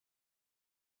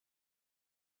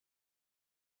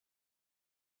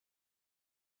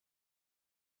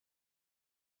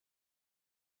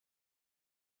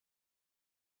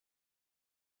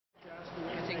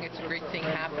a great thing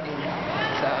happening.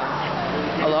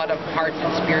 It's a lot of heart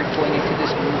and spirit going into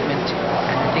this movement,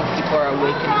 and I think people are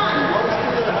awakening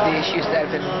to the issues that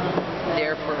have been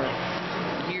there for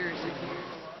years and years.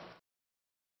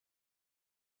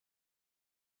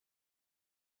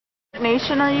 What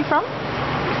nation are you from?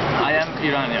 I am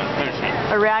Iranian, Persian.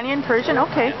 Iranian, Persian,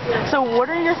 okay. So what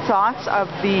are your thoughts of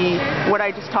what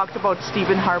I just talked about,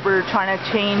 Stephen Harper trying to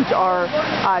change our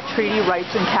treaty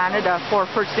rights in Canada for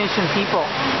First Nation people?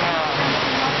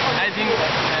 I think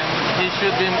he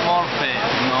should be more fair,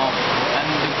 and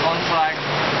the contract,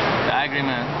 the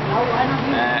agreement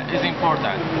is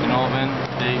important, when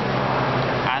they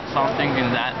add something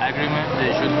in that agreement,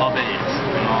 they should obey it,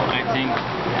 I think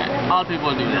all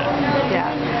people do that.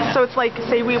 Yeah. So it's like,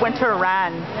 say we went to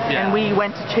Iran and we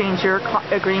went to change your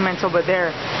agreements over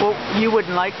there. Well, you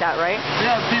wouldn't like that, right?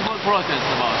 Yeah, people protest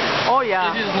about it. Oh,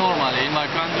 yeah. It is normal. In my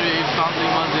country, if something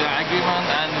was the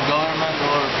agreement and the government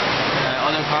or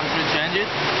other country change it,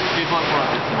 people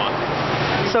protest about it.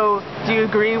 So do you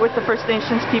agree with the First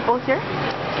Nations people here?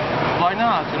 Why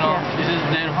not? This is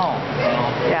their home.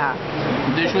 Yeah.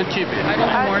 They should keep it. I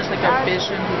don't know, more it's like a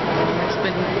vision. It's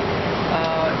been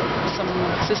some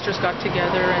sisters got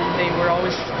together and they were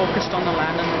always focused on the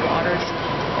land and the waters.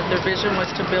 But their vision was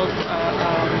to build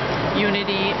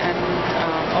unity and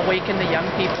awaken the young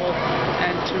people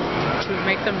and to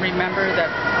make them remember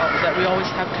that we always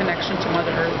have connection to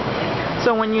Mother Earth.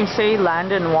 So when you say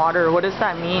land and water, what does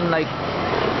that mean?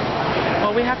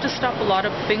 Well, we have to stop a lot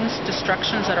of things,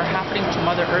 destructions that are happening to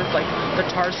Mother Earth, like the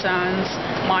tar sands,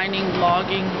 mining,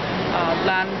 logging,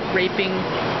 land raping,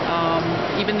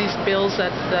 even these bills that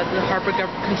the Harper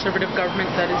Conservative government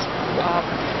that is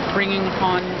bringing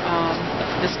upon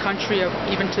this country,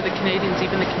 even to the Canadians.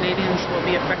 Even the Canadians will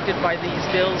be affected by these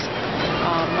bills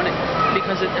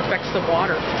because it affects the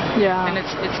water. Yeah. And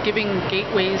it's giving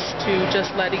gateways to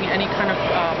just letting any kind of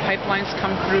pipelines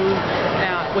come through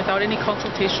without any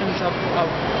consultations of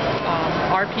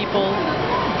our people.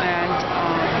 And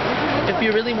if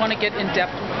you really want to get in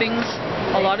depth with things,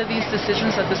 a lot of these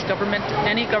decisions that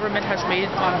any government has made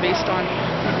based on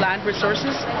land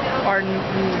resources are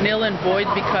nil and void,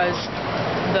 because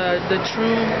the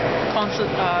true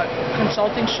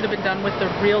consulting should have been done with the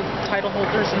real title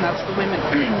holders, and that's the women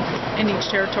in each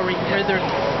territory.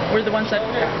 We're the ones that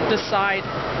decide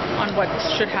on what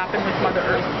should happen with Mother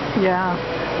Earth. Yeah.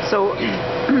 So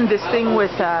this thing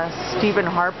with Stephen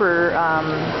Harper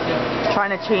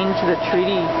trying to change the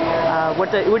treaty,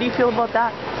 what do you feel about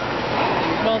that?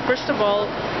 Well, first of all,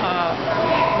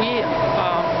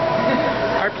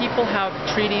 our people have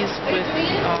treaties with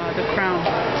the Crown,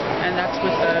 and that's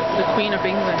with the Queen of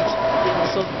England.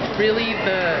 So really,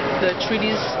 the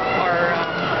treaties are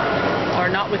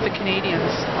not with the Canadians,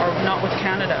 or not with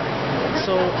Canada.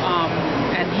 So,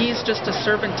 and he's just a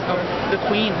servant of the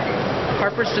Queen.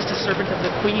 Harper's just a servant of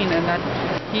the Queen, and that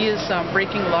he is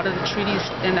breaking a lot of the treaties,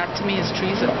 and that to me is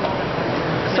treason.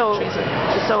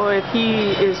 So if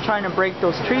he is trying to break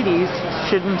those treaties,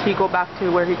 shouldn't he go back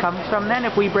to where he comes from then,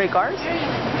 if we break ours?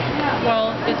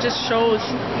 Well, it just shows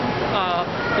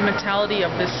the mentality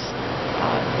of this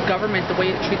government, the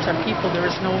way it treats our people. There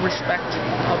is no respect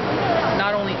of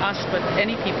not only us, but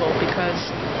any people, because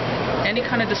any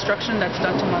kind of destruction that's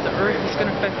done to Mother Earth is going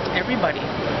to affect everybody.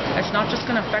 It's not just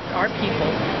going to affect our people,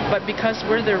 but because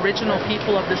we're the original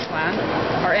people of this land,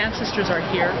 our ancestors are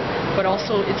here, but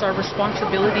also it's our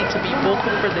responsibility to be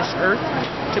vocal for this earth,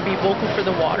 to be vocal for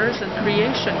the waters and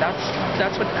creation.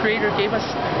 That's what Creator gave us,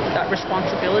 that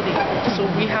responsibility. So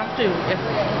we have to,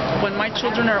 when my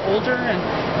children are older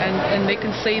and they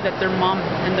can say that their mom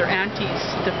and their aunties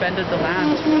defended the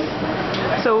land.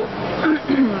 So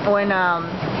when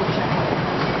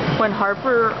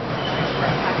Harper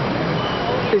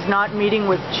is not meeting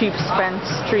with Chief Spence,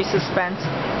 Teresa Spence,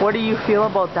 what do you feel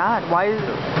about that?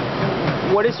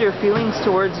 What is your feelings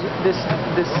towards this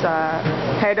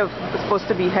supposed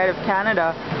to be head of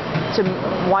Canada?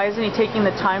 Why isn't he taking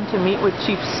the time to meet with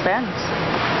Chief Spence?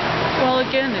 Well,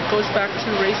 again, it goes back to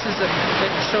racism.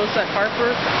 It shows that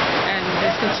Harper and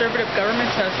his Conservative government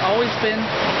has always been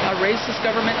a racist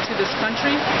government to this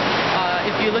country.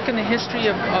 If you look in the history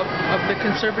of the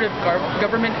Conservative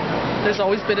government, there's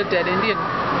always been a dead Indian.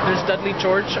 There's Dudley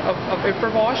George of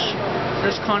Ipperwash.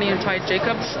 There's Connie and Ty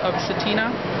Jacobs of Setina,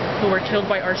 who were killed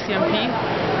by RCMP.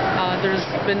 There's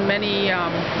been many,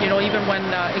 even when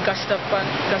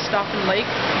Gustafen Lake,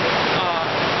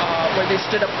 where they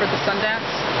stood up for the Sundance.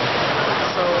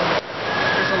 So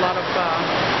there's a lot of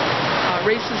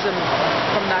racism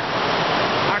from that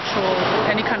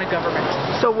any kind of government.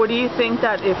 So what do you think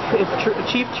that if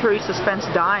Chief Teresa Spence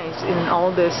dies in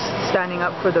all this standing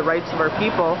up for the rights of our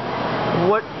people,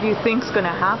 what do you think's going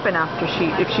to happen after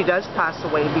if she does pass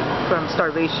away from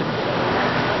starvation?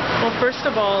 Well, first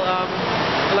of all,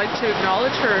 I'd like to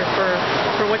acknowledge her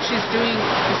for what she's doing.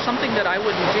 It's something that I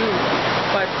wouldn't do,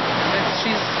 but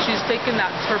she's taken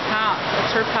that's her path.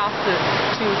 It's her path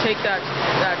to take that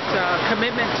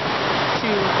commitment to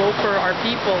go for our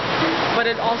people. But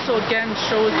it also again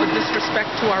shows the disrespect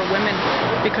to our women,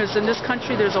 because in this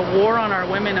country there's a war on our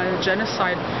women, and a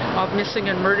genocide of missing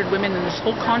and murdered women in this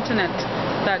whole continent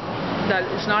that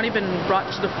is not even brought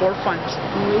to the forefront.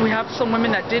 We have some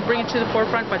women that did bring it to the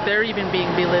forefront, but they're even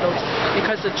being belittled,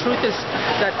 because the truth is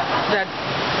that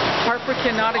Harper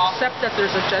cannot accept that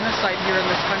there's a genocide here in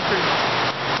this country.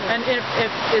 And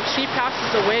if she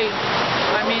passes away,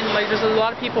 I mean, like, there's a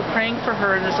lot of people praying for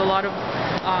her, and there's a lot of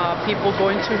people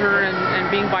going to her and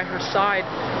being by her side.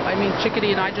 I mean,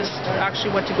 Chickadee and I just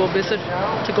actually went to go visit,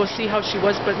 to go see how she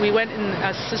was, but we went in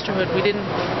as sisterhood. We didn't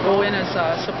go in as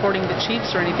supporting the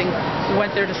chiefs or anything. We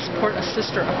went there to support a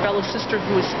sister, a fellow sister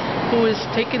who is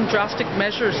taking drastic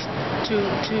measures to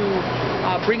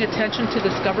bring attention to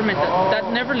this government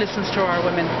that never listens to our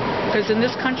women. Because in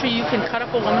this country, you can cut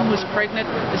up a woman who's pregnant,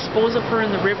 dispose of her in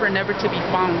the river, never to be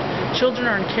found. Children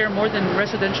are in care more than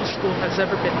residential school has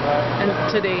ever been, and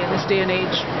today, in this day and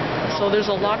age. So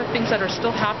there's a lot of things that are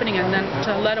still happening, and then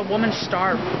to let a woman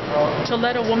starve, to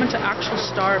let a woman to actually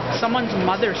starve, someone's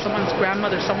mother, someone's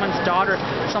grandmother, someone's daughter,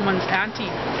 someone's auntie,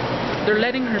 they're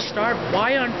letting her starve.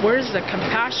 Where's the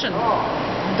compassion?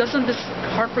 Doesn't this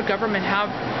Harper government have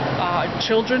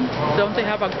children? Don't they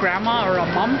have a grandma or a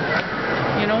mom?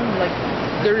 You know, like,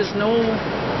 there is no,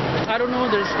 I don't know,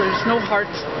 there's no heart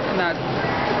in that,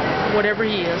 whatever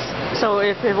he is. So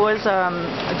if it was,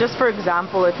 just for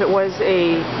example, if it was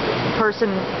a person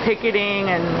picketing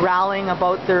and rallying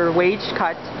about their wage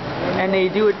cut, and they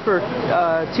do it for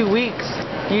 2 weeks,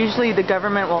 usually the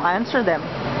government will answer them.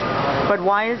 But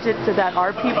why is it that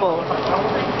our people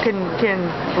can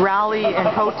rally and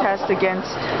protest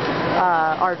against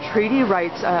our treaty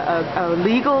rights, a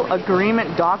legal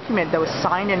agreement document that was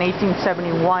signed in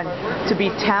 1871, to be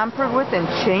tampered with and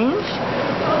changed?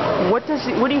 What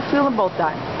do you feel about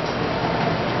that?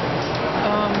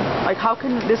 Like, how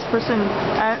can this person,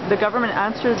 the government,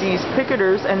 answer these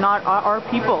picketers and not our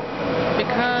people?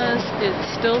 Because it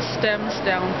still stems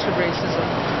down to racism.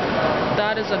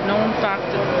 That is a known fact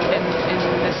in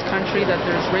this country, that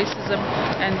there's racism,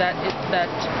 and that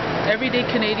everyday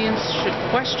Canadians should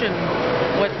question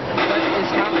what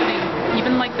is happening.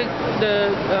 Even like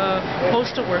the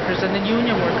postal workers and the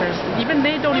union workers, even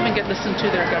they don't even get listened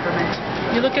to their government.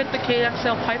 You look at the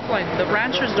KXL pipeline, the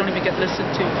ranchers don't even get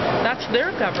listened to. That's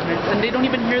their government, and they don't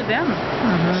even hear them.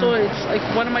 So it's like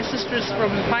one of my sisters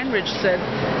from Pine Ridge said,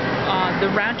 the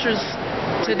ranchers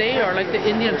today are like the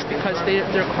Indians, because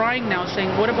they're crying now, saying,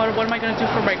 what am I going to do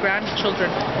for my grandchildren?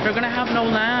 They're going to have no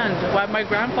land. My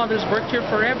grandfathers worked here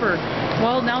forever.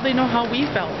 Well, now they know how we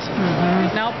felt.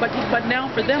 Now, but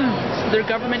now for them, their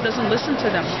government doesn't listen to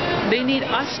them. They need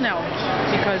us now,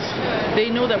 because they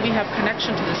know that we have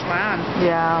connection to this land.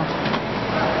 Yeah.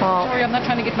 Well, sorry, I'm not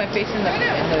trying to get my face in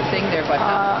the thing there, but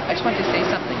I just want to say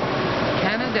something.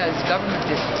 Canada's government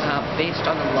is based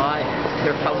on a lie.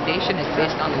 Their foundation is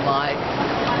based on a lie.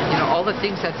 You know, all the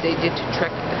things that they did to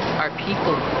trick our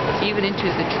people, even into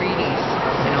the treaties,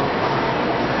 you know,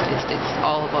 it's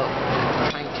all about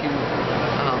trying to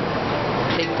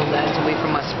take the lands away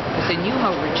from us, because they knew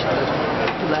how rich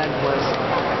the land was.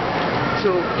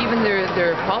 So even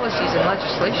their policies and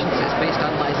legislations is based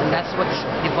on lies, and that's what's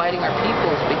dividing our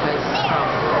peoples, because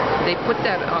they put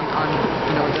that on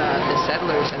you know, the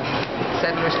settlers, and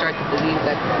settlers start to believe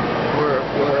that we're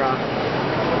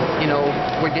you know,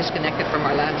 we're disconnected from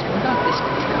our lands. We're not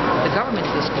disconnected. The government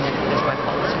disconnected us by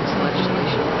policies and legislation.